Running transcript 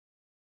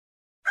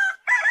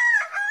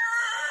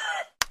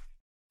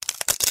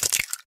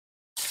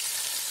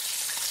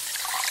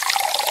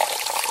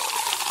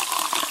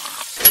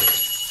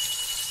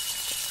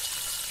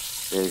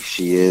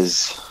she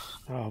is.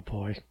 Oh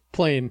boy,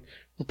 we're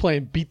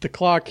playing beat the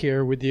clock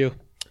here with you.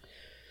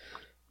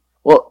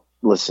 Well,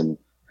 listen,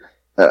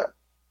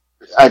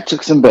 I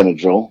took some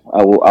Benadryl.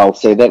 I'll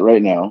say that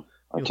right now.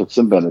 I took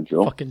some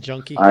Benadryl. Fucking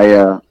junkie.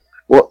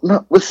 Well,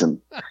 no,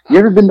 listen. You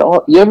ever been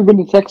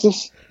to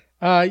Texas?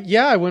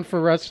 Yeah, I went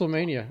for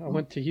WrestleMania. I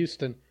went to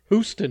Houston.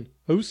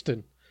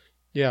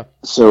 Yeah.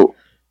 So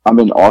I'm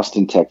in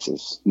Austin,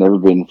 Texas. Never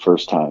been,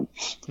 first time.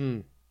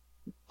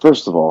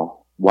 First of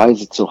all, why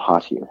is it so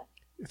hot here?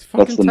 It's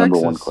fucking That's the Texas. number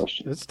one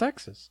question. It's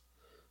Texas.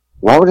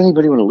 Why would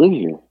anybody want to live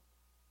here?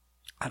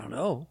 I don't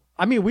know.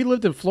 I mean, we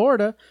lived in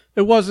Florida.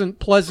 It wasn't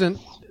pleasant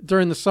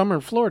during the summer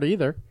in Florida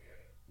either.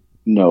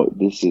 No,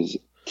 this is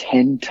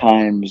 10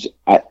 times.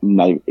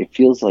 It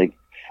feels like,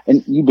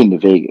 and you've been to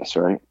Vegas,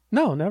 right?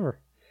 No, never.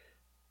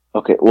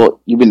 Okay,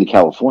 well, you've been to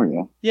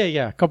California.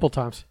 Yeah, a couple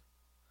times.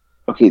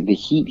 Okay, the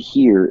heat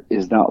here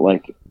is not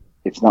like,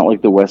 it's not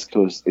like the West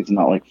Coast. It's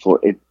not like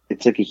Florida.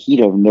 It's like a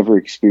heat I've never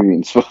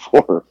experienced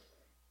before.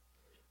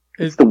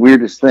 It's the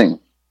weirdest thing.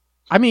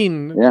 I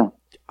mean, yeah.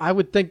 I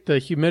would think the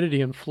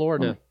humidity in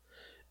Florida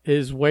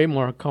is way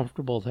more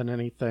uncomfortable than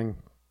anything.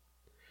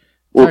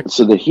 Well,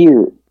 so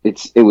it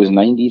was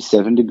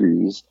 97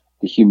 degrees.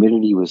 The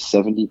humidity was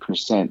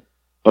 70%,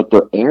 but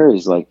the air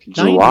is like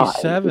July.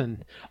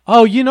 97.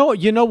 Oh, you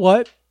know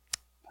what?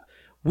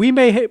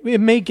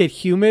 It may get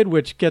humid,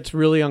 which gets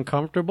really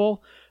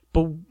uncomfortable.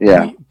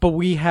 But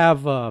we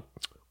have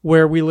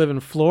where we live in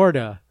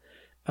Florida,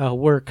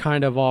 we're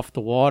kind of off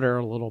the water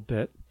a little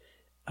bit.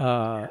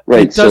 Right.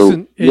 It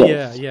doesn't.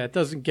 It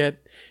doesn't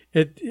get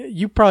it.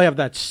 You probably have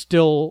that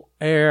still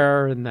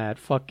air and that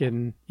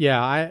fucking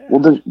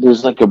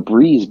there's like a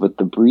breeze, but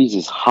the breeze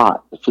is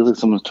hot. It feels like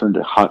someone's turned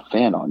a hot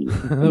fan on you.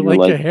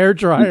 like a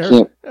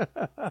hairdryer.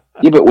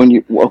 Yeah, but when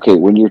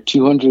you're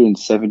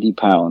 270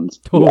 pounds,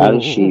 you're out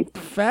of shape,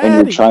 fatty. and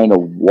you're trying to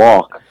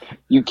walk,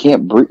 you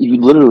can't breathe. You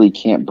literally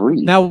can't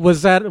breathe. Now,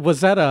 was that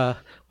a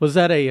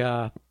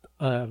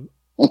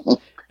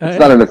It's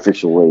not an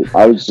official weight.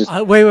 I was just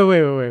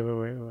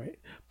wait.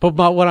 But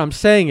what I'm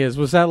saying is,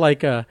 was that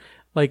like a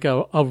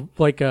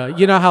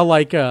you know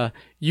how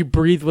you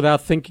breathe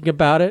without thinking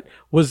about it?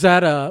 Was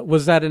that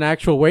an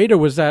actual weight, or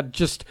was that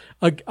just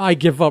I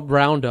give up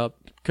roundup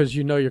because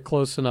you're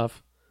close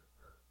enough?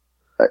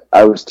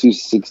 I was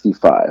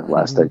 265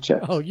 last I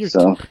checked. Oh,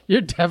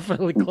 you're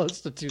definitely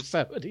close to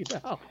 270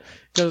 now.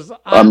 Because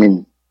I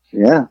mean,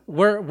 yeah.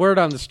 Word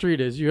on the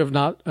street is you have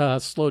not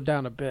slowed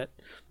down a bit.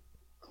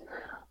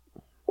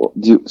 Well,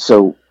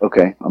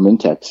 okay, I'm in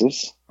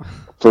Texas.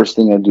 First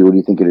thing I do, what do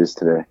you think it is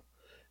today?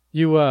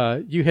 You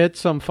hit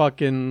some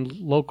fucking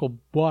local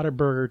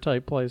Whataburger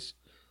type place.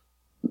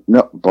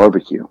 No,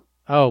 barbecue.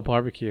 Oh,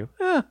 barbecue.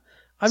 I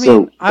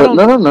mean,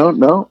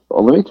 No.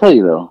 Well, let me tell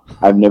you though,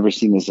 I've never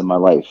seen this in my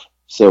life.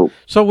 So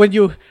when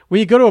you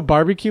go to a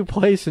barbecue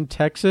place in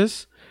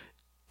Texas,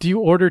 do you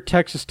order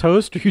Texas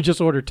toast or you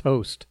just order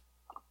toast?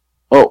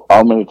 Oh,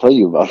 I'm going to tell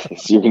you about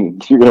this. You're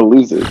gonna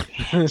lose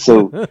it.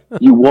 So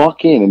you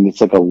walk in and it's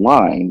like a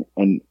line,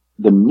 and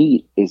the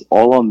meat is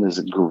all on this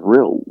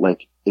grill.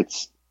 Like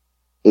it's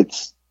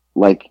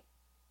like,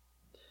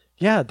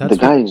 yeah, the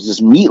guy is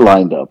just meat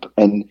lined up,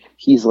 and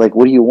he's like,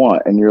 "What do you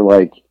want?" And you're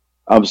like,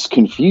 I was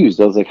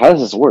confused. I was like, "How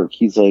does this work?"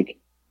 He's like,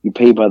 "You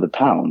pay by the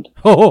pound,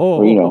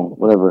 or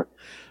whatever."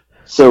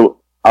 So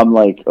I'm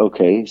like,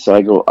 "Okay." So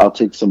I go, "I'll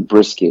take some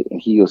brisket,"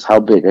 and he goes, "How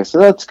big?" I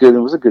said, "That's good. It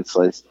was a good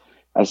slice."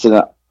 I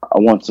said, I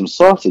want some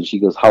sausage. He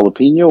goes,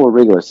 jalapeno or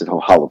regular? I said,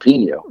 oh,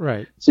 jalapeno.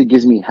 Right. So he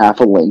gives me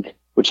half a link,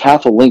 which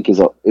half a link is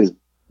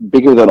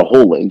bigger than a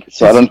whole link.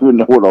 So I don't even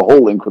know what a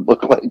whole link would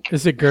look like.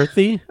 Is it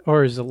girthy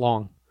or is it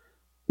long?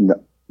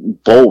 No,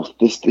 both.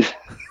 This is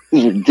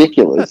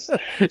ridiculous.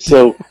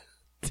 So,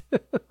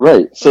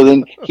 right. So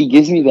then he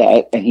gives me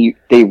that, and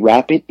they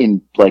wrap it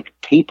in like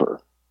paper.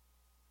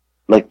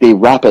 Like they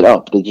wrap it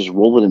up. They just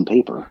roll it in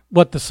paper.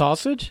 What, the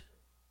sausage?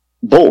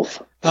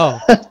 Both.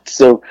 Oh,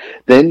 so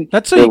then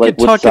that's so you could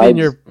tuck it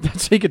in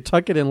That's so you could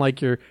tuck it in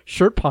like your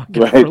shirt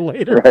pocket for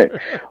later. Right.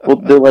 Well,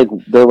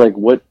 they're like,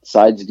 what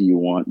sides do you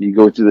want? You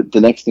go to the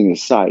next thing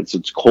is sides. So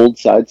it's cold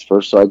sides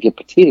first. So I get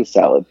potato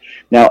salad.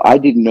 Now I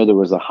didn't know there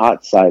was a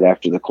hot side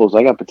after the cold. So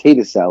I got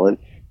potato salad,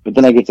 but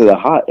then I get to the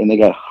hot, and they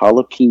got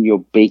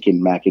jalapeno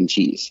bacon mac and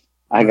cheese.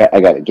 I got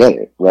to get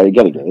it, right? I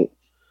got to get it.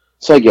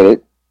 So I get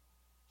it.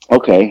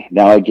 Okay.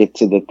 Now I get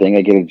to the thing.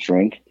 I get a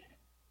drink.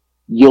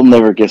 You'll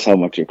never guess how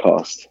much it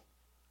cost.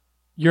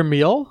 Your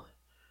meal?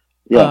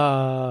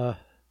 Yeah.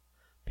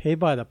 Pay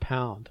by the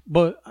pound.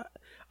 But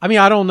I mean,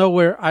 I don't know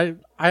where I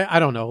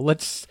don't know.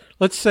 Let's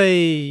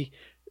say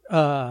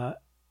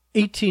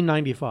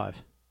 $18.95.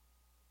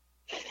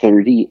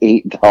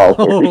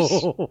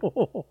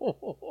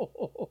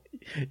 $38.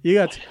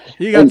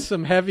 You got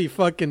some heavy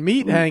fucking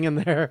meat hanging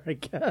there, I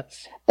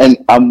guess.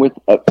 And I'm with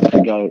a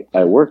guy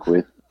I work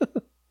with,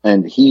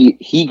 and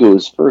he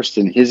goes first,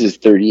 and his is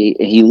 38,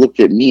 and he looked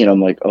at me, and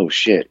I'm like, oh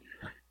shit.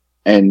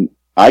 And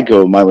I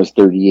go, mine was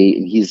 38,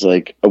 and he's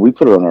like, oh, we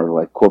put it on our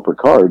like corporate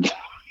card,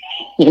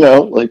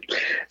 like,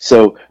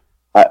 so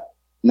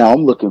now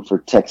I'm looking for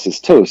Texas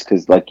toast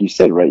because, like you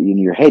said, right in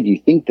your head, you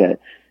think that.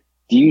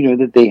 Do you know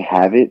that they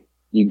have it?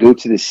 You go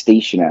to the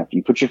station after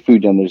you put your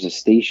food down. There's a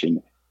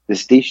station. The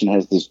station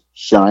has this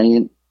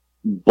giant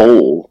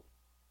bowl,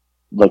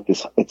 like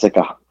this. It's like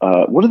a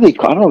what do they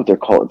call? I don't know what they're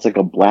called. It's like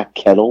a black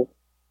kettle.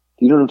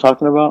 Do you know what I'm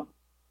talking about?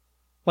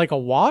 Like a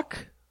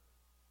wok?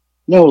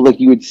 No, like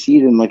you would see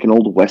it in like an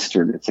old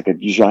Western. It's like a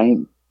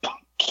giant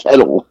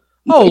kettle.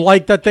 Oh,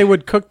 like that they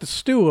would cook the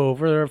stew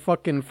over their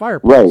fucking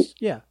fireplace. Right.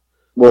 Yeah.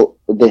 Well,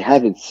 they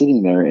have it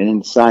sitting there, and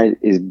inside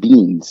is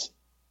beans.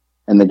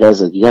 And the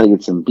guy's like, you got to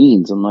get some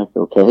beans. I'm like,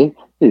 okay.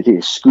 They take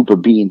a scoop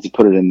of beans, you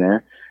put it in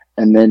there,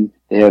 and then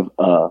they have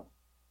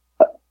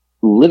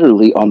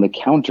literally on the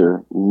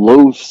counter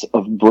loaves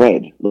of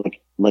bread,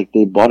 like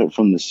they bought it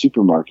from the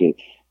supermarket,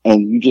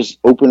 and you just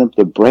open up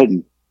the bread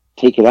and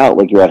take it out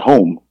like you're at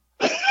home.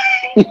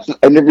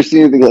 I've never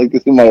seen anything like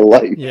this in my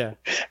life. Yeah.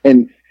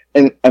 And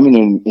I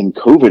mean, in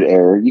COVID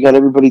era, you got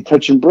everybody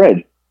touching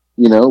bread.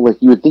 You know,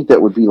 like you would think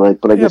that would be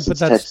like, but I guess it's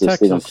Texas.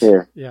 They don't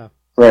care. Yeah.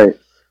 Right.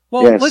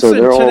 Well, yeah, listen,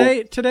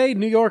 so today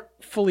New York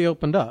fully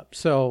opened up.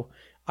 So,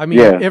 I mean,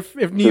 Yeah, if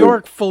New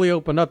York fully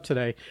opened up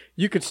today,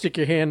 you could stick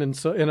your hand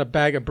in a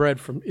bag of bread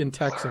in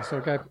Texas,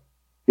 okay?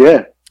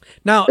 Yeah.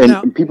 Now,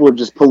 And people are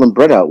just pulling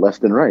bread out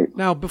left and right.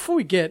 Now, before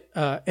we get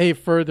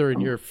further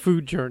in your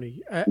food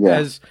journey,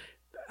 Yeah.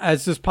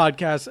 as this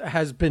podcast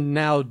has been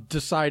now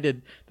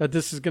decided that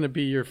this is going to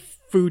be your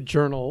food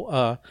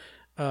journal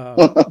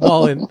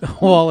while in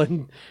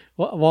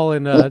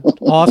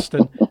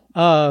Austin,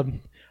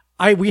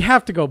 we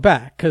have to go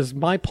back because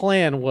my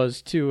plan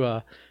was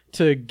to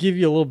give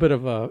you a little bit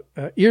of a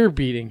ear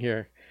beating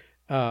here.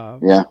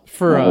 Yeah.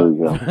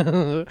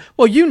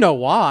 Well, you know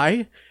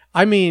why?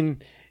 I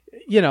mean,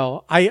 you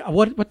know,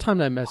 what time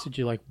did I message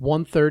you? Like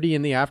 1:30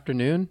 in the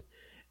afternoon.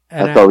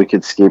 And I thought we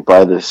could skate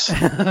by this.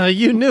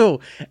 You knew.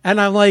 And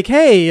I'm like,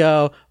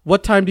 hey,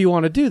 what time do you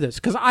want to do this?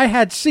 Because I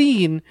had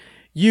seen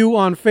you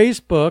on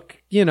Facebook,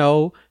 you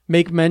know,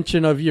 make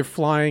mention of your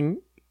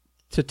flying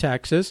to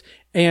Texas.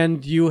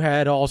 And you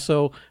had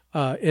also,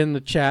 in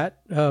the chat,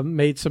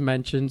 made some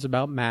mentions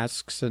about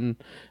masks and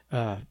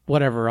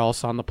whatever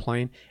else on the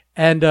plane.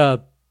 And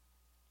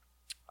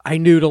I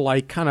knew to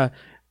like kind of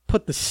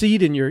put the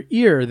seed in your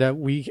ear that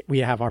we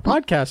have our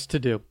podcast to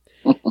do.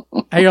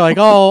 And you're like,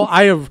 oh,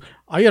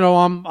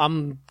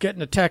 I'm getting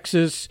to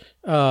Texas.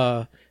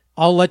 I'll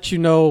let you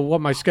know what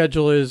my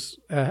schedule is.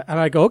 And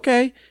I go,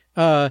 okay,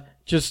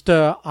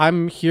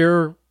 I'm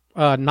here,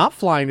 not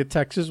flying to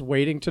Texas,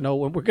 waiting to know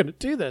when we're going to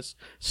do this.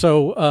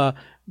 So,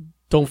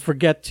 don't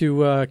forget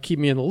to, keep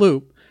me in the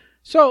loop.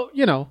 So,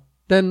 you know,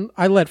 then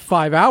I let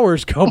 5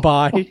 hours go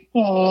by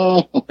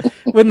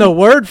with no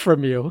word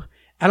from you.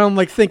 And I'm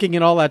like thinking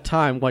in all that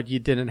time, what, you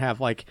didn't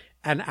have like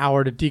an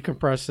hour to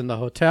decompress in the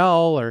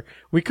hotel, or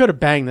we could have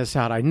banged this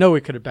out. I know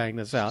we could have banged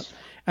this out.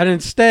 And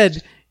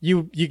instead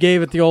you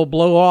gave it the old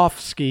blow off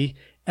ski.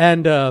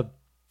 And so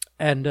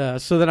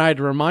then I had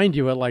to remind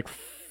you at like,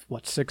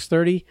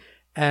 6:30.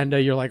 And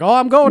you're like, oh,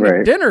 I'm going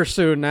to dinner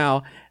soon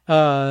now.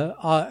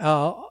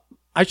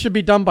 I should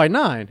be done by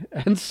 9.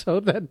 And so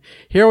then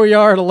here we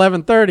are at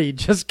 11:30,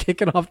 just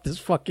kicking off this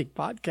fucking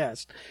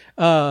podcast.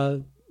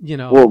 You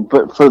know. Well,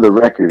 but for the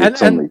record,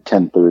 it's only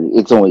 10:30.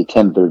 It's only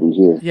 10:30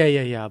 here.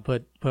 Yeah.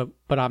 But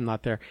I'm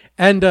not there.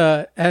 And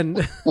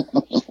and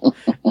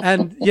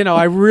you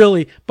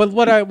know, but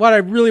what I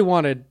really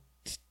wanted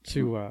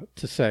to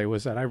say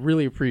was that I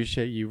really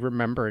appreciate you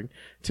remembering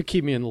to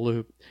keep me in the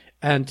loop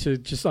and to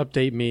just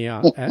update me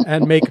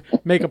and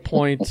make a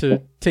point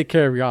to take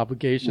care of your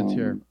obligations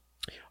here.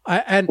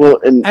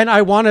 And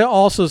I want to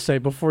also say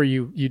before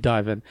you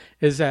dive in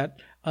is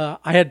that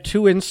I had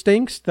two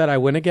instincts that I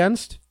went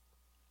against.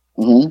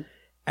 Mm-hmm.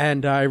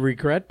 And I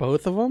regret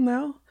both of them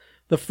now.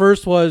 The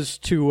first was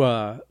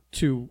to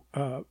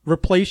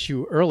replace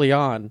you early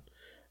on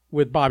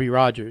with Bobby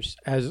Rogers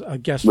as a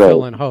guest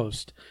fill-in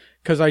host,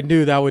 because I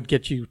knew that would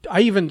get you.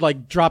 I even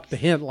like dropped the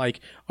hint, like,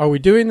 "Are we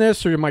doing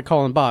this, or am I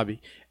calling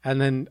Bobby?" And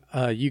then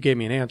you gave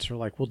me an answer,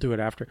 like, "We'll do it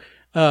after."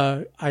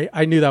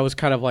 I knew that was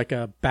kind of like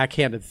a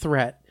backhanded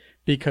threat,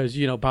 because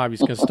you know Bobby's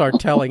going to start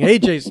telling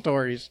AJ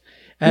stories,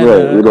 and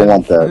we don't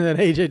want that. And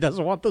AJ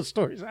doesn't want those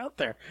stories out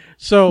there.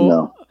 So.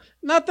 No.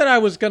 Not that I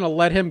was going to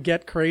let him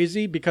get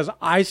crazy, because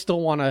I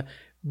still want to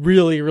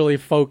really, really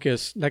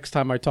focus next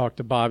time I talk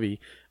to Bobby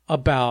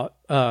about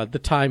the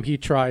time he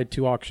tried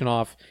to auction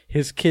off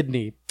his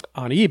kidney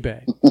on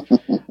eBay.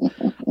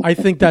 I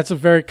think that's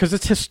because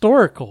it's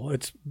historical.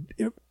 It's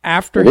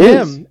after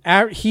him.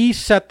 He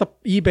set the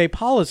eBay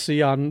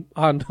policy on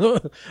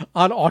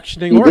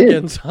auctioning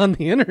organs on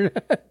the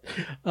internet.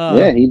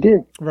 Yeah, he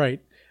did. Right.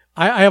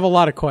 I have a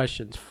lot of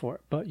questions for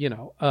it, but you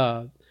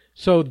know,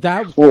 so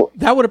that would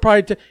have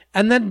probably,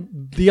 and then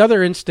the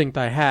other instinct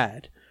I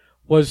had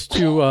was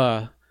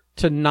to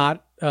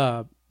not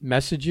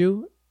message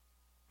you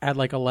at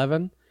like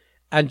 11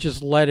 and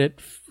just let it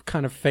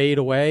kind of fade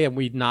away, and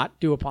we'd not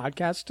do a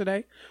podcast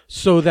today,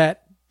 so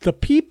that the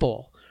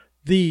people,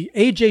 the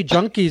AJ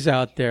junkies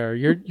out there,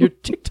 your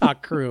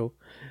TikTok crew,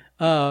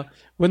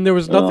 when there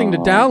was nothing to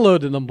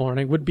download in the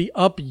morning, would be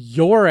up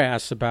your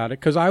ass about it,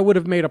 because I would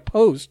have made a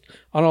post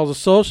on all the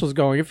socials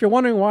going, if you're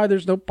wondering why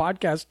there's no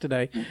podcast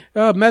today,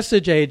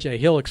 message AJ.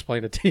 He'll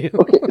explain it to you.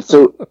 Okay,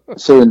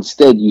 so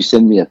instead you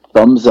send me a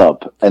thumbs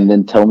up and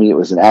then tell me it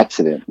was an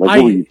accident. Like,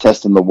 what, were you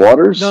testing the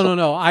waters?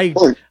 No.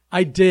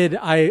 I did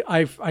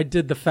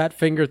the fat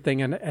finger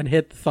thing and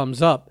hit the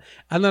thumbs up,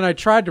 and then I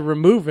tried to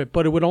remove it,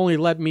 but it would only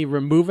let me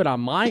remove it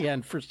on my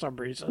end for some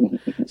reason.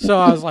 So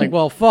I was like,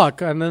 well,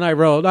 fuck. And then I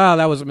wrote,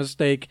 that was a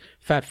mistake.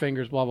 Fat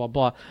fingers, blah, blah,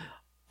 blah.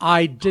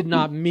 I did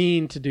not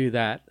mean to do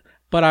that,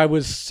 but I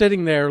was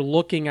sitting there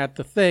looking at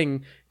the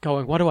thing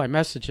going, what do I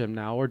message him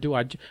now? Or do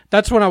I,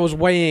 that's when I was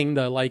weighing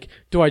the, like,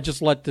 do I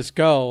just let this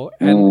go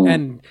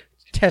and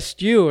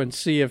test you and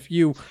see if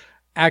you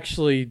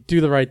actually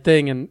do the right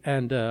thing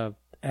and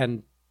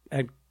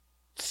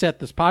set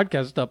this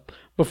podcast up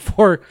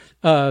before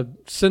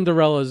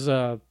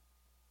Cinderella's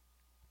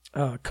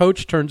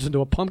coach turns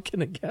into a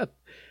pumpkin again.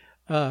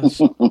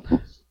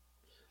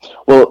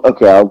 Well,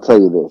 okay, I'll tell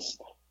you this.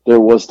 There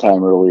was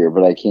time earlier,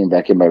 but I came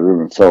back in my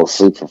room and fell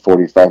asleep for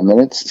 45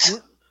 minutes.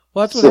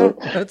 Well,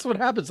 that's what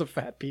happens to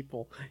fat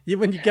people.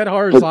 When you get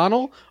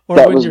horizontal, or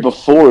that when was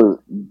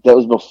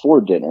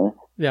before dinner.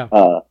 Yeah.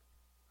 I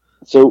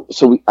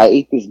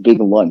ate this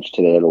big lunch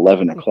today at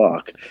 11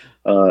 o'clock,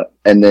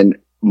 and then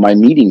my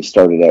meeting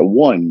started at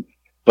 1,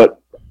 but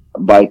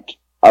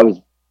I was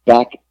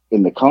back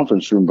in the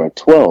conference room by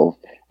 12,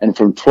 and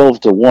from 12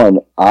 to 1,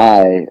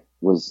 I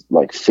was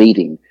like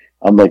fading.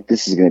 I'm like,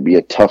 this is going to be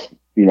a tough,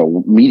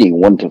 meeting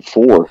 1 to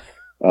 4,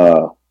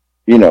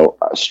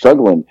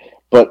 struggling.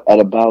 But at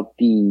about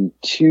the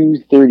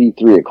 2:30,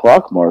 3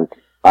 o'clock mark,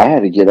 I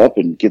had to get up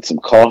and get some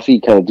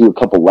coffee, kind of do a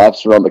couple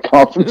laps around the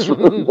conference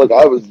room. Like,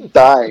 I was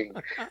dying.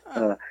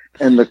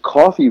 And the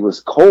coffee was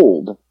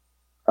cold,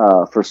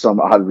 for some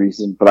odd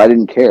reason, but I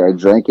didn't care. I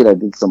drank it. I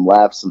did some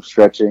laps, some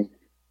stretching.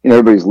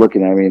 Everybody's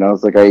looking at me, and I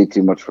was like, I ate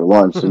too much for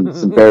lunch. And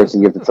it's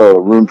embarrassing. You have to tell a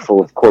room full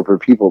of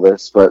corporate people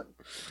this, but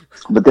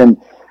then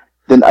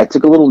I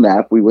took a little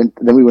nap. We went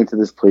to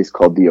this place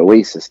called the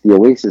Oasis. The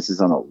Oasis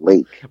is on a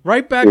lake.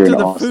 Right back to the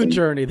Austin. Food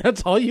journey.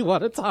 That's all you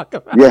want to talk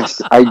about.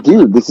 Yes, I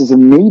do. This is a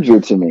major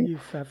to me.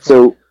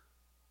 So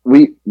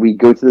we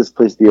go to this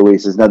place, the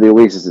Oasis. Now the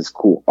Oasis is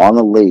cool on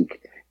a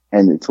lake,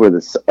 and it's where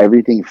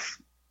everything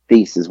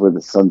faces where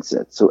the sun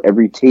sets. So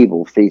every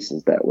table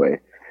faces that way.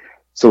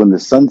 So when the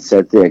sun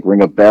sets, they like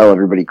ring a bell,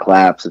 everybody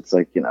claps. It's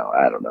like,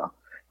 I don't know.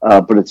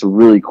 But it's a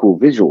really cool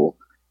visual.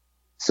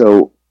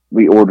 So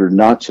we ordered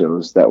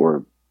nachos that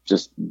were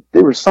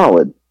they were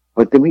solid.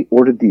 But then we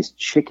ordered these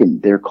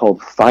they're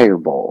called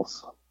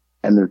fireballs.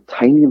 And they're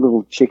tiny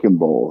little chicken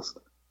balls,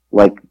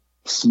 like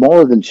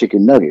smaller than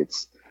chicken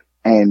nuggets.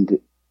 And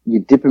you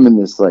dip them in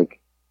this like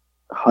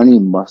honey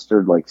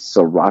mustard, like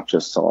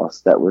sriracha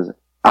sauce that was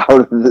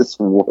out of this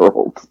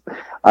world.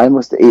 I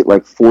must have ate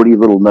like 40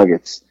 little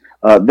nuggets.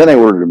 Then I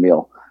ordered a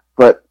meal.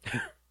 But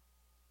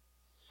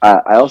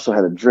I also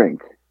had a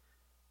drink,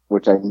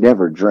 which I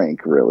never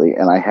drank really,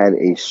 and I had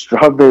a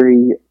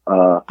strawberry.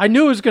 I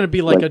knew it was going to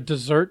be like a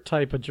dessert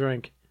type of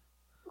drink.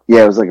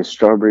 Yeah, it was like a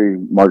strawberry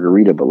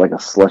margarita, but like a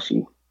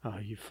slushie. Oh,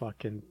 you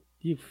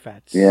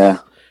fat. Yeah.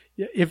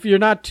 If you're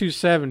not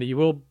 270,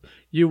 well,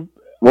 you're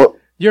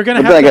going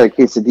to have. Then I got a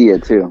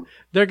quesadilla too.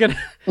 They're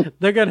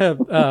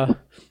gonna.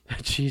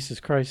 Jesus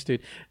Christ,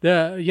 dude!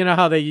 You know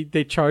how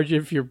they charge you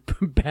if your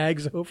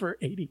bag's over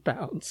 80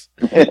 pounds.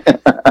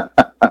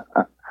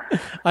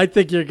 I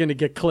think you're going to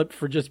get clipped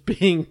for just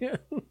being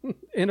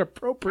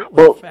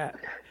inappropriately fat.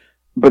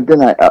 But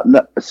then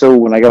so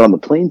when I got on the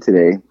plane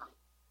today,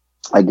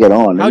 I get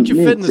on. How'd you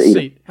fit in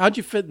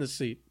the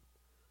seat?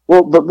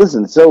 Well, but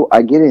listen, so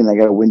I get in, I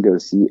got a window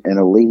seat, and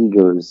a lady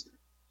goes,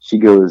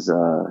 excuse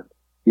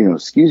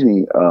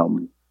me,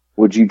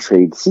 would you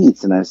trade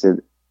seats? And I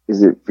said,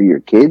 is it for your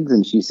kids?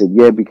 And she said,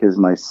 yeah, because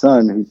my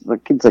son,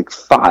 kid's like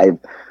 5,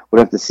 would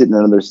have to sit in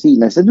another seat.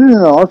 And I said,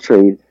 no, I'll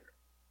trade.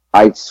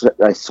 I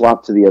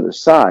swapped to the other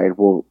side.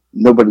 Well,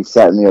 nobody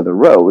sat in the other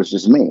row. It was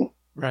just me.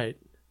 Right.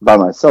 By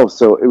myself.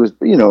 So it was,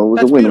 That's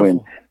a win-win.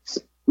 Beautiful.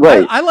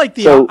 Right. I like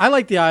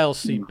the aisle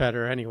seat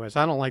better anyways.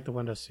 I don't like the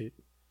window seat.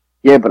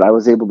 Yeah, but I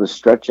was able to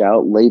stretch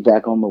out, lay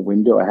back on the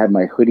window. I had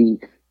my hoodie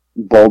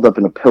balled up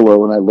in a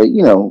pillow, and I lay,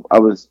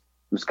 it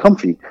was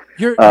comfy.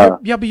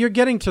 But you're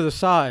getting to the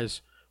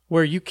size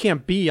where you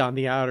can't be on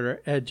the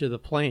outer edge of the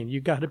plane. You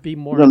got to be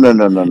more.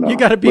 No. You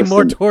got to be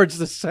more towards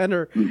the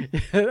center.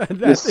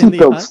 The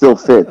seatbelt still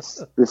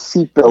fits. The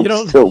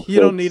seatbelt still fits.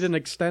 You don't need an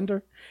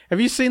extender. Have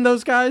you seen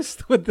those guys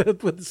with the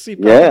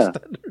seatbelt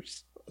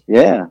extenders?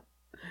 Yeah.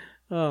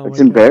 Oh, it's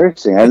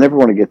embarrassing. I never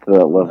want to get to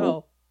that level.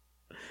 No.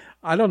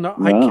 I don't know.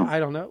 No. I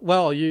don't know.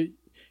 Well, you're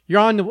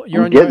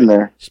getting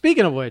there.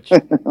 Speaking of which,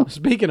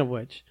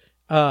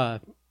 I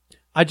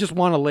just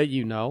want to let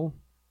you know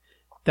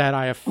that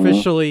I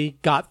officially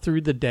got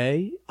through the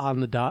day on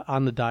the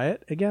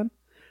diet again.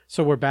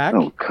 So we're back.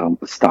 Oh,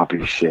 stop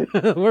your shit.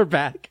 We're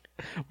back.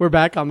 We're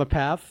back on the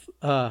path.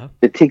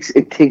 It takes,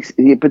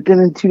 but then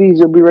in 2 days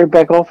you'll be right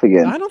back off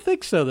again. I don't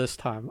think so this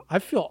time. I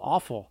feel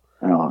awful.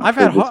 Oh, I've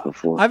had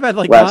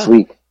like last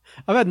week.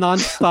 I've had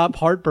nonstop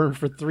heartburn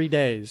for 3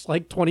 days,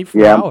 like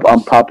 24 Yeah, hours.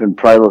 I'm popping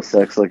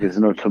Prilosec like there's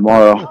no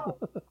tomorrow.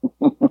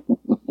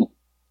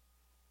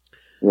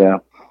 Yeah,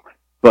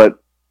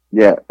 but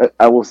yeah,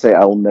 I will say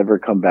I will never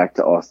come back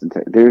to Austin.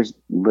 There's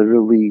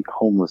literally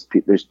homeless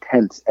people. There's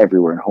tents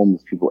everywhere and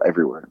homeless people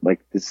everywhere.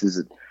 Like this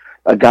is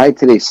a guy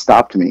today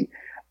stopped me.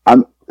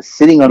 I'm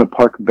sitting on a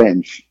park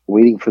bench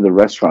waiting for the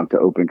restaurant to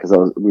open because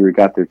we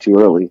got there too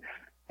early,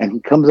 and he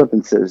comes up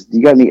and says, "Do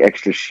you got any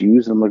extra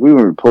shoes?" And I'm like, "We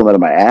were pulling out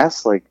of my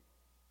ass. Like,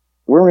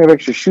 where do we have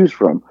extra shoes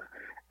from?"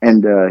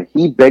 And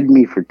he begged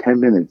me for 10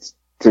 minutes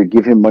to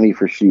give him money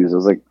for shoes. I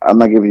was like, "I'm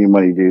not giving you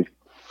money, dude."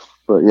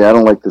 But yeah, I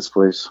don't like this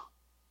place.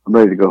 I'm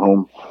ready to go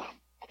home.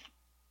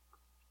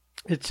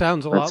 It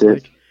sounds That's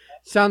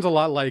a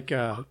lot like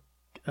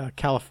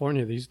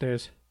California these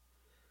days.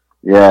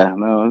 Yeah,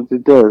 no,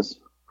 it does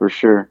for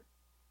sure.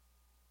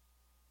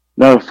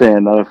 Not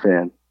a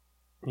fan.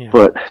 Yeah.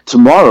 But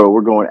tomorrow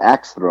we're going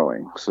axe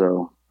throwing.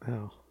 So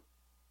Oh.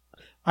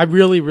 I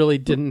really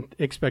didn't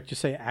expect you to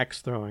say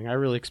axe throwing. I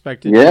really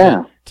expected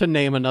yeah. you to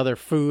name another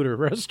food or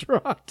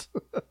restaurant.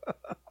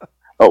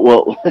 Oh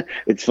well,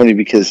 it's funny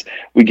because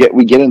we get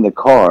in the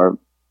car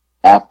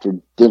after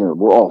dinner.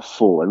 We're all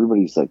full.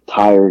 Everybody's like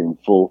tired and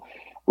full.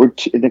 We're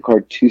in the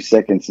car 2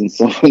 seconds, and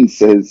someone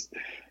says,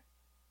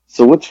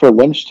 "So what's for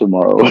lunch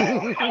tomorrow?"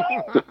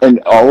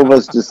 And all of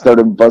us just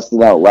started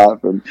busting out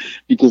laughing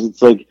because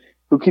it's like,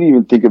 who can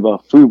even think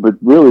about food? But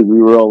really,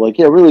 we were all like,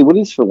 "Yeah, really, what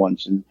is for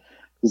lunch?" And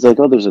he's like,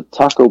 "Oh, there's a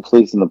taco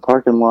place in the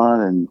parking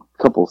lot and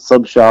a couple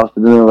sub shops."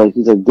 And then they're like,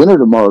 he's like, "Dinner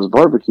tomorrow is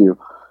barbecue."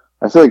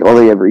 I feel like all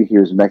they ever eat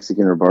here is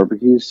Mexican or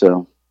barbecue.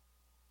 So,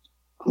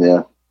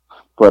 yeah.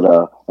 But,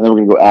 and then we're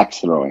going to go axe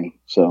throwing.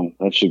 So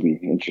that should be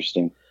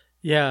interesting.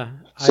 Yeah.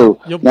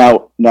 So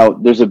now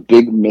there's a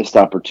big missed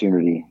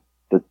opportunity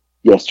that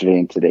yesterday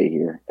and today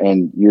here,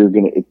 and you're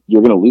going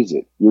to lose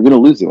it. You're going to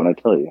lose it when I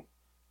tell you.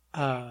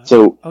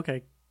 So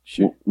okay,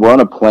 sure. We're on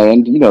a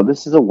planned,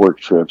 this is a work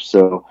trip.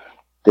 So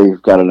they've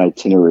got an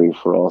itinerary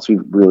for us. You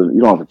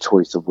don't have a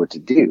choice of what to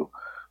do.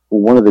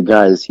 Well, one of the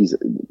guys,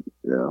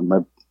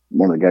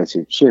 one of the guys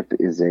here, Chip,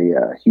 is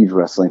a huge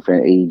wrestling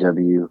fan,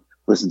 AEW,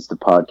 listens to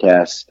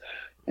podcasts.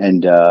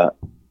 And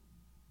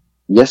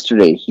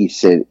yesterday he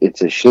said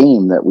it's a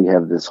shame that we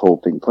have this whole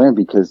thing planned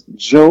because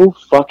Joe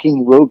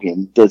fucking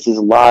Rogan does his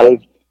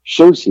live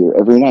shows here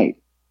every night.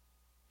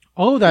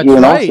 Oh, that's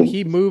right.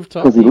 He moved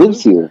because he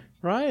lives here.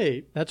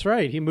 Right. That's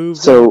right. He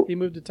moved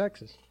to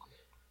Texas.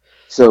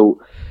 So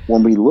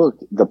when we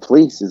looked, the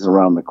place is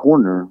around the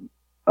corner.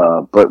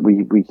 But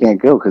we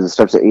can't go because it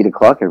starts at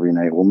 8:00 every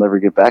night. We'll never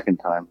get back in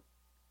time.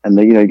 And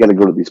then, you got to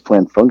go to these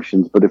planned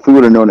functions. But if we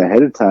would have known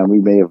ahead of time, we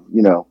may have,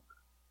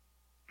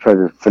 tried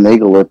to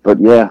finagle it. But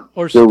yeah,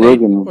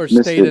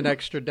 stayed an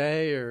extra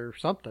day or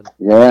something.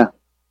 Yeah.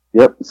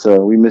 Yep.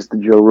 So we missed the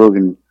Joe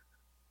Rogan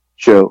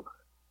show.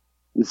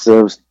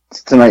 So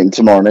it's tonight and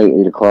tomorrow night,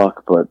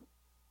 8:00. But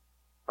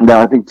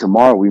now I think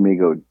tomorrow we may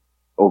go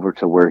over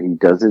to where he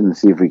does it and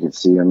see if we can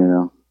see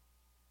him,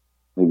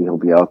 Maybe he'll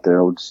be out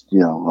there.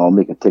 I'll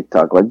make a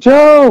TikTok like,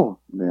 "Joe!"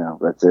 Yeah,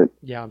 that's it.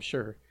 Yeah, I'm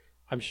sure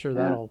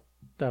that'll.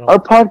 Our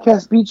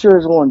podcast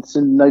features once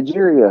in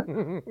Nigeria.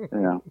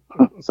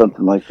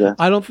 Something like that.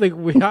 I don't think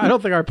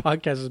our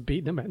podcast is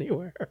beating him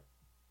anywhere.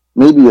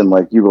 Maybe in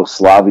like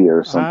Yugoslavia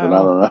or something.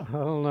 I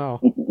don't know.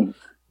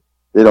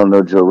 They don't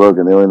know Joe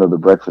Rogan. They only know the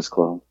Breakfast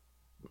Club.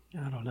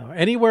 I don't know.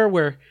 Anywhere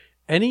where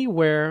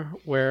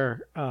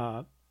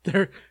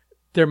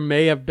there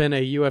may have been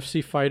a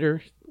UFC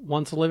fighter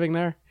once living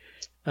there.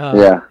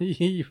 Yeah.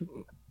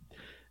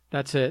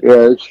 That's it.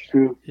 Yeah, it's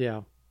true.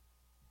 Yeah.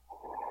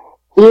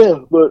 Yeah,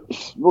 but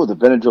the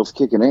Benadryl's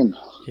kicking in.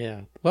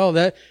 Yeah. Well,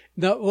 it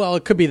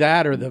could be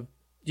that or the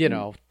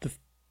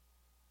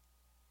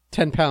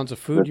 10 pounds of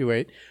food you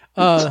ate.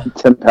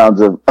 10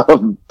 pounds of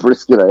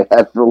brisket I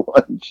had for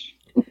lunch.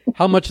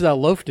 How much of that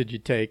loaf did you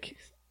take?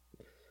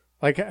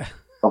 Like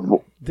of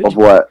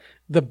what?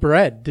 The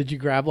bread. Did you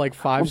grab like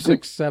 5,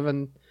 6,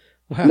 7?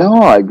 Wow.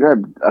 No, I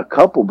grabbed a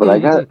couple, but I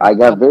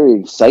got very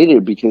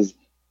excited because,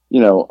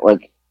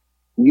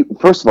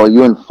 first of all,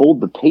 you unfold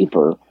the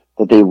paper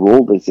that they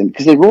roll this in,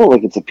 because they roll it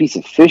like it's a piece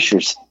of fish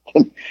or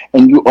something,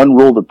 and you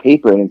unroll the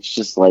paper and it's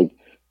just like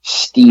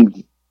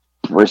steamed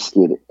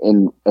brisket,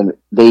 and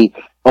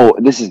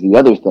this is the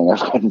other thing, I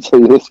forgot to tell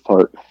you this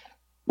part.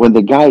 When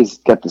the guys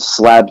got the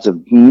slabs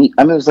of meat,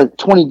 there's like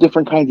 20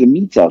 different kinds of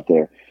meats out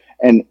there,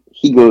 and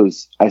he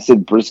goes, I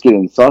said brisket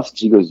and sausage,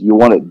 he goes, "You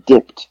want it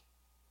dipped?"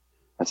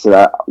 I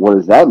said, "What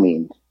does that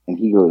mean?" And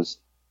he goes,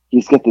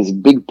 he's got this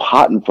big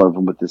pot in front of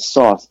him with this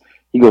sauce.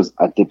 He goes,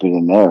 "I dip it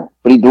in there."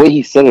 But the way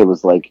he said it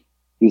was like,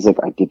 he's like,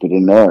 "I dip it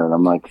in there." And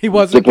I'm like, He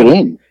wasn't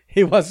going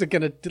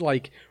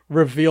to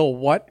reveal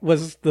what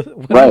was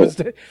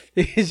right.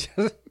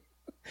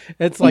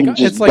 It's like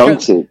is it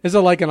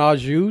like an au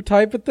jus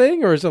type of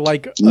thing, or is it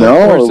like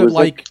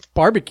like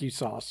barbecue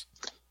sauce?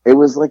 It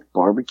was like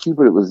barbecue,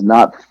 but it was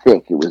not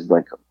thick. It was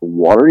like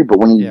watery. But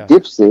when he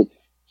dips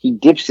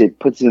it,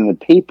 puts it in the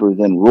paper,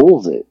 then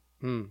rolls it.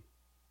 Hmm.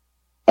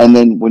 And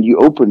then when you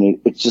open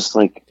it, it's just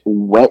like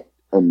wet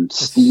and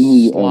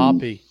steamy,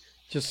 sloppy.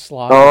 Just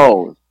slaughter.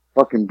 Oh,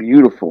 fucking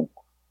beautiful.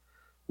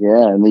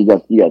 Yeah, and you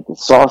got the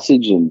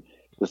sausage and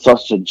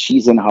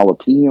cheese and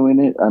jalapeno in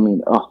it. I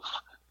mean, oh,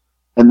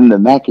 and then the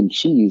mac and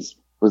cheese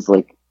was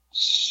like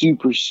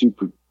super,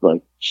 super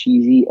like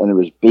cheesy, and there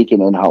was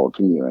bacon and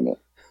jalapeno in it.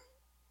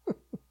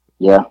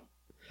 Yeah,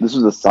 this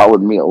was a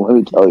solid meal. Let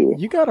me tell you.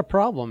 You got a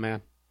problem,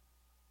 man.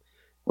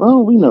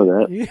 Well, we know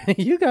that.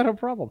 You got a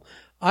problem.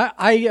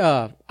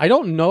 I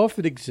don't know if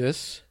it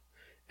exists.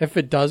 If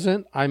it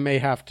doesn't, I may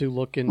have to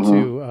look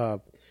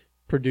into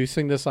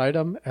producing this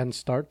item and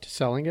start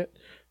selling it.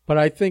 But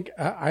I think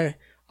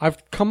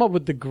I've come up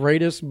with the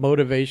greatest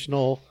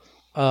motivational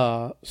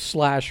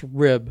 /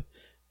 rib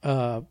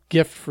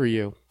gift for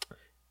you.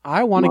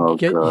 I want to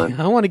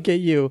get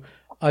you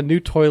a new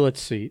toilet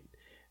seat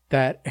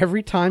that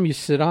every time you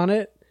sit on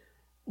it,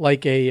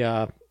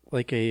 I'm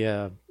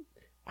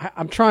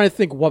trying to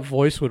think what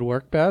voice would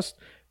work best,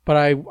 but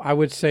I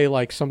would say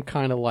like some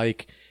kind of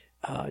like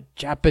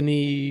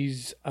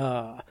Japanese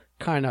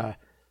kind of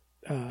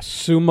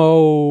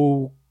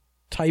sumo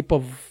type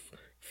of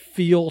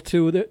feel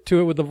to it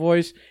with the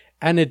voice,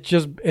 and it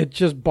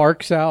just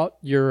barks out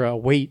your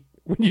weight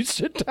when you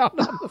sit down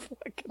on the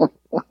fucking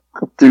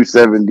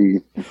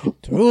 270.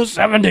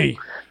 270.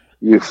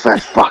 You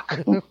fat fuck.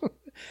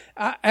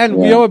 And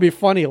you know it'd be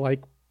funny,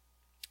 like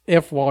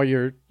if while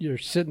you're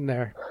sitting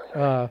there,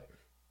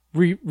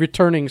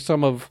 returning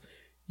some of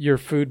your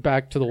food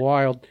back to the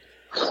wild,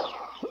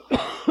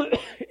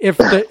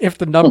 if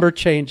the number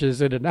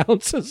changes, it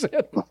announces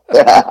it.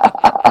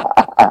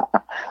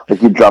 Like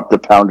you dropped a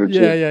pound or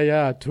two.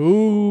 Yeah.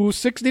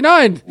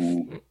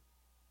 269.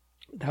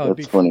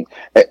 That's funny.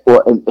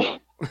 Well, and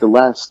the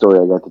last story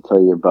I got to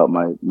tell you about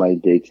my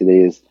day today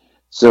is,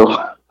 so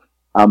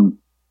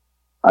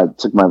I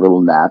took my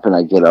little nap and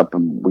I get up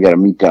and we got to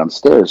meet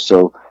downstairs.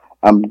 So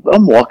I'm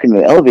walking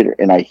the elevator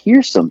and I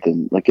hear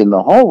something like in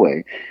the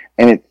hallway,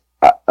 and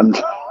I'm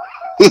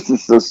this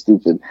is so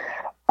stupid.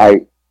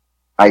 I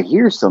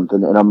hear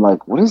something and I'm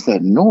like, what is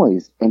that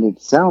noise? And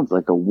it sounds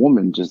like a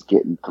woman just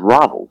getting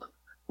throttled,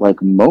 like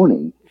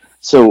moaning.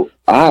 So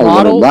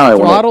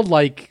throttled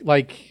like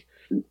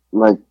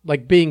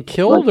being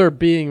killed or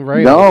being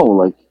railed?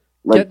 No,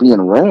 like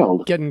being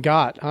railed. Getting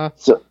got, huh?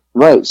 So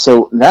right.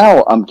 So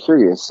now I'm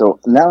curious. So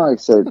now I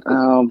said,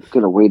 I'm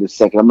gonna wait a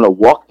second. I'm gonna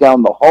walk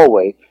down the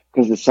hallway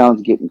because the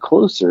sound's getting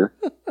closer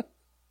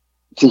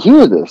to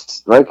hear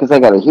this, right? Because I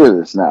got to hear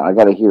this now. I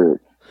got to hear it.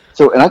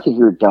 So, and I can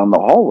hear it down the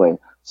hallway.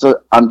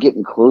 So I'm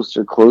getting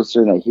closer,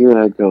 and I hear it.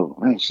 I go,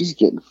 man, she's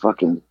getting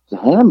fucking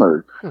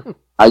hammered.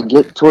 I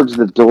get towards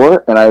the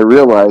door and I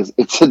realize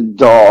it's a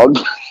dog.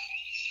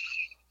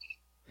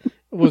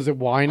 Was it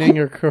whining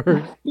or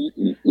cur?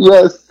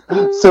 Yes.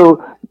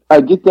 So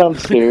I get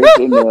downstairs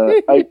and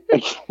I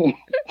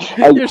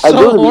You're so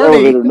go to the horny.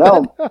 elevator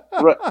now.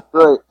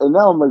 Right, and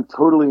now I'm like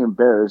totally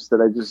embarrassed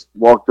that I just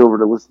walked over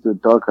to listen to a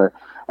dog cry.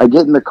 I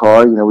get in the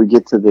car. We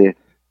get to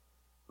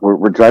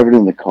we're driving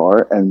in the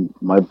car, and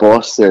my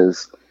boss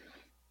says,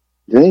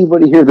 "Did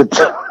anybody hear the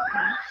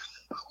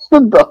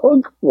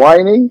dog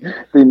whining?"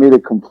 They made a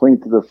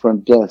complaint to the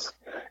front desk,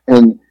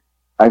 and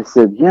I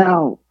said,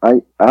 "Yeah,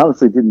 I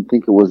honestly didn't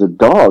think it was a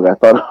dog. I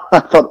thought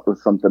it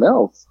was something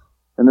else."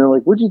 And they're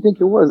like, "What do you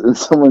think it was?" And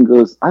someone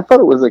goes, "I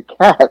thought it was a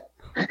cat."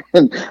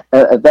 And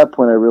at that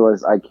point, I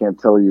realized I can't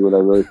tell you what I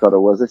really thought it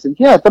was. I said,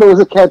 "Yeah, I thought it was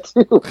a cat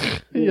too."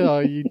 Yeah,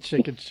 you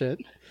chicken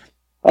shit.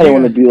 I don't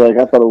want to be like,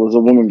 I thought it was a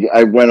woman.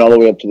 I went all the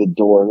way up to the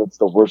door. That's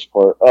the worst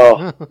part.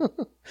 Oh.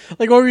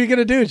 Like, what were you going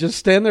to do? Just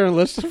stand there and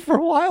listen for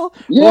a while?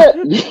 Yeah.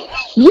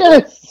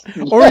 Yes.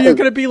 Or are you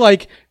going to be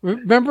like,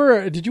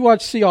 remember, did you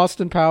see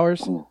Austin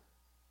Powers?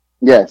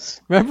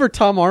 Yes. Remember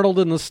Tom Arnold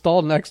in the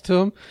stall next to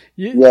him?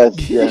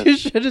 Yes. You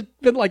should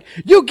have been like,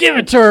 you give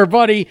it to her,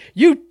 buddy.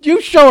 You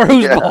show her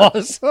who's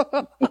boss.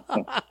 I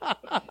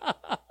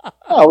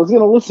was going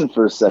to listen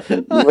for a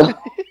second.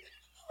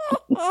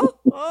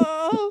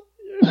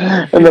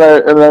 And then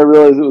I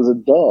realized it was a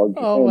dog.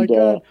 Oh my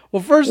god!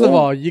 Well, first of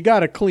all, you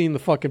got to clean the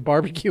fucking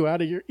barbecue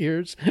out of your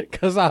ears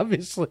because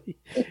obviously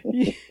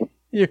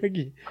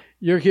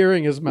your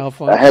hearing is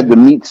malfunctioning. I had the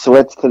meat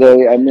sweats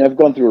today. I mean, I've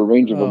gone through a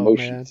range of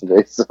emotions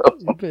today. So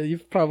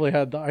you've probably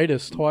had the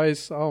itis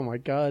twice. Oh my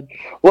god!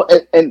 Well,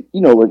 and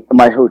like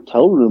my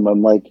hotel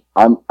room, I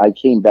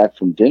came back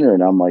from dinner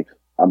and I'm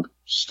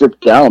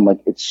stripped down. I'm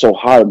like, it's so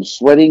hot. I'm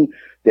sweating.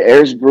 The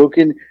air's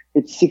broken.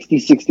 It's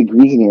 66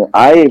 degrees in here.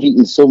 I have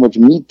eaten so much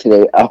meat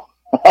today.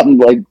 I'm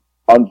like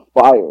on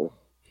fire.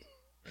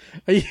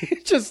 Are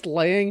you just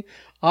laying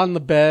on the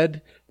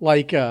bed?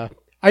 Like,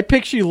 I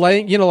picture you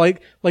laying,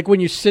 like when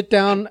you sit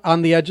down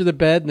on the edge of the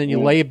bed and then you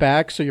lay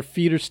back so your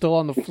feet are still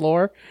on the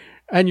floor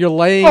and you're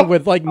laying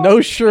with like no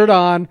shirt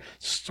on,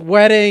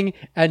 sweating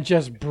and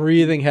just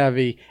breathing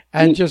heavy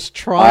and just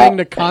trying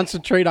to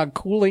concentrate on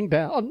cooling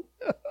down.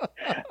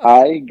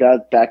 I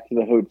got back to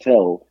the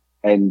hotel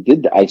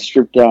and I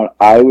stripped down.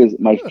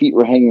 My feet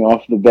were hanging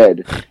off the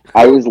bed.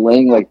 I was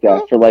laying like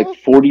that for like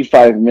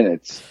 45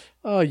 minutes.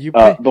 Oh,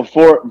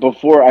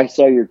 before I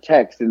saw your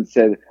text and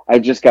said I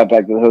just got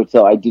back to the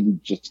hotel. I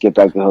didn't just get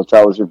back to the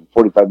hotel. I was here for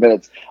 45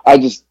 minutes. I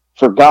just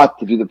forgot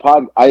to do the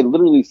pod. I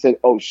literally said,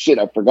 "Oh shit,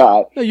 I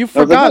forgot." No, you And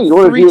I was like, forgot "No, you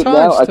wanna do 3 it now?"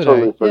 times I today.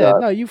 totally forgot. Yeah,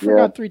 no, you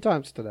forgot 3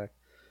 times today.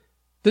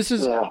 This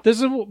is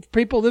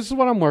people. This is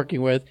what I'm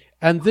working with,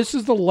 and this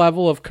is the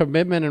level of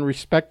commitment and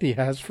respect he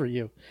has for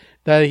you.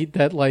 He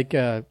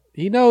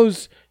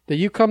knows that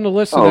you come to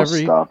listen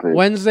every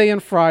Wednesday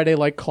and Friday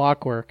like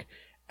clockwork,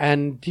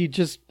 and he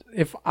just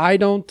if I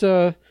don't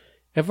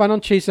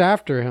chase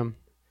after him,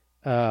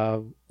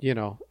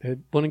 it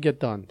wouldn't get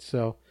done.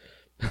 So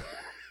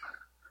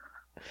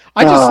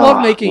I just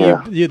love making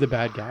you the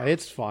bad guy.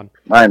 It's fun.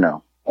 I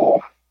know.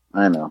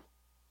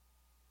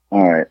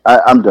 All right,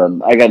 I'm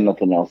done. I got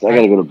nothing else. I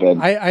got to go to bed.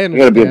 I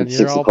got to be up at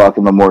 6 o'clock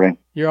in the morning.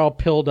 You're all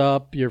pilled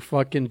up. You're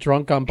fucking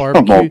drunk on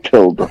barbecue. I'm all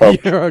pilled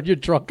up. You're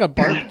drunk on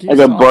barbecue. I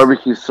got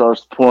barbecue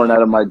sauce pouring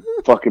out of my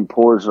fucking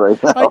pores right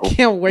now. I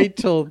can't wait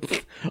till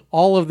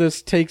all of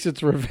this takes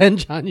its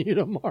revenge on you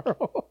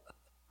tomorrow.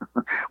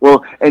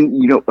 Well, and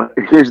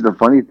here's the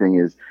funny thing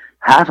is,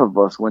 half of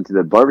us went to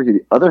the barbecue.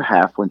 The other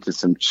half went to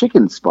some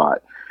chicken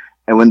spot.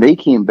 And when they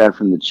came back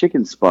from the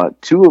chicken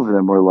spot, 2 of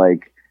them were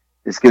like,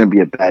 "It's going to be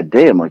a bad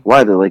day." I'm like,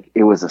 "Why?" They're like,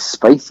 "It was a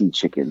spicy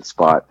chicken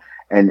spot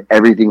and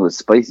everything was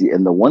spicy."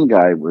 And the one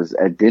guy was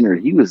at dinner.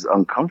 He was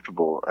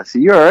uncomfortable. I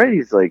said, "You all right?"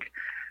 He's like,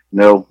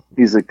 "No."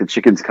 He's like, "The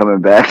chicken's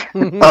coming back."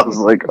 I was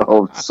like,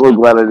 "Oh, I'm so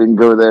glad I didn't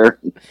go there."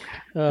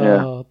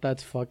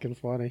 That's fucking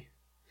funny.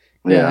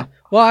 Yeah.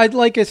 Well, I'd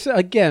like I said,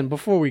 again,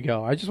 before we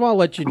go, I just want to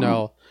let you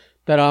know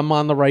that I'm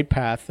on the right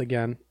path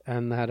again,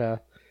 and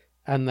that.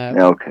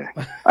 Okay.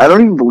 I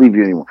don't even believe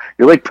you anymore.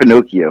 You're like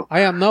Pinocchio.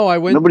 I am. No, I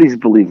went. Nobody's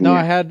believing you. No,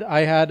 I had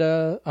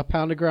a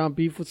pound of ground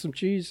beef with some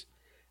cheese.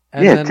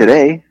 And then,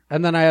 today.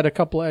 And then I had a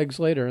couple of eggs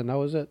later, and that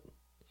was it.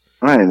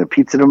 All right, and a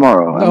pizza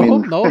tomorrow. No.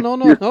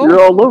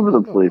 You're all over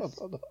the place.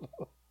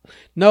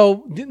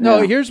 No.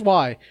 Here's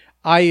why.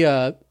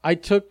 I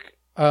took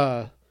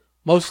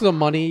most of the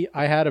money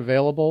I had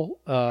available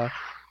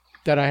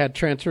that I had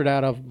transferred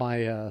out of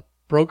my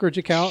brokerage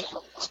account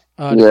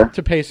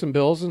to pay some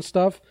bills and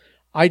stuff.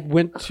 I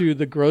went to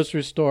the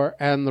grocery store,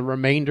 and the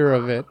remainder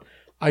of it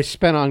I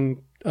spent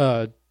on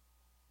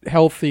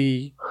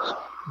healthy,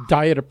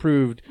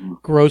 diet-approved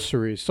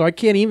groceries. So I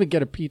can't even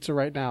get a pizza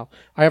right now.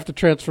 I have to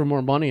transfer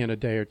more money in a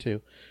day or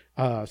two.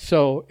 And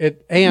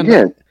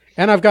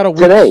I've got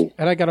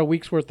a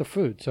week's worth of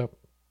food. So,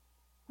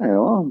 yeah,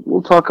 well,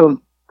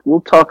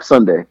 we'll talk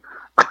Sunday.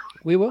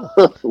 We will.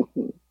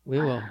 We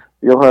will.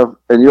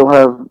 You'll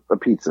have a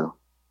pizza.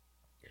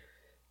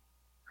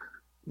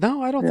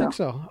 No, I don't think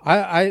so.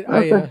 I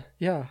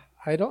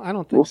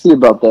don't think we'll see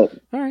about that.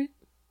 All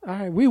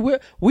right. We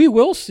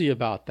will see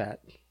about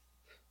that.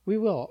 We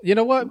will. You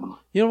know what?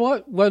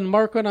 When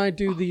Marco and I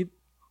do the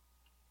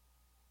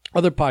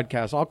other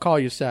podcast, I'll call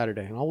you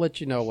Saturday and I'll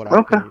let you know what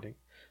I'm eating.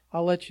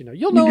 I'll let you know.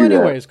 You'll know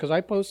anyways because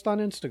I post on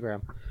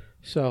Instagram.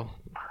 So,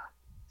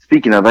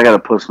 speaking of, I got to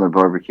post my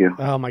barbecue.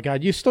 Oh my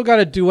God, you still got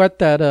to duet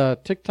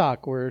that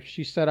TikTok where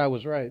she said I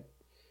was right.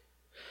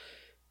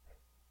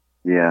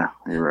 Yeah,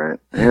 you're right.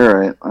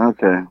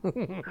 Okay.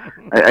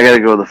 I got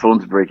to go. The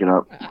phone's breaking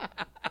up.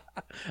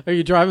 Are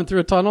you driving through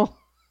a tunnel?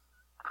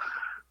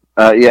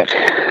 Yeah.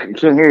 I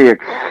can't hear you.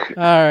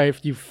 All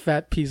right, you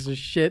fat piece of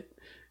shit.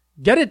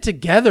 Get it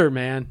together,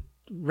 man.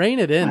 Rein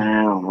it in.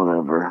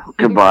 Whatever.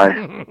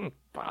 Goodbye.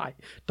 Bye.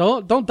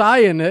 Don't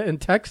die in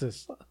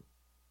Texas.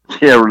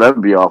 Yeah, that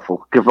would be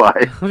awful. Goodbye.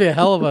 It'd be a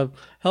hell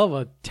of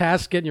a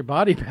task getting your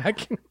body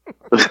back.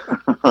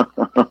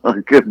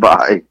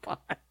 Goodbye.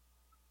 Bye.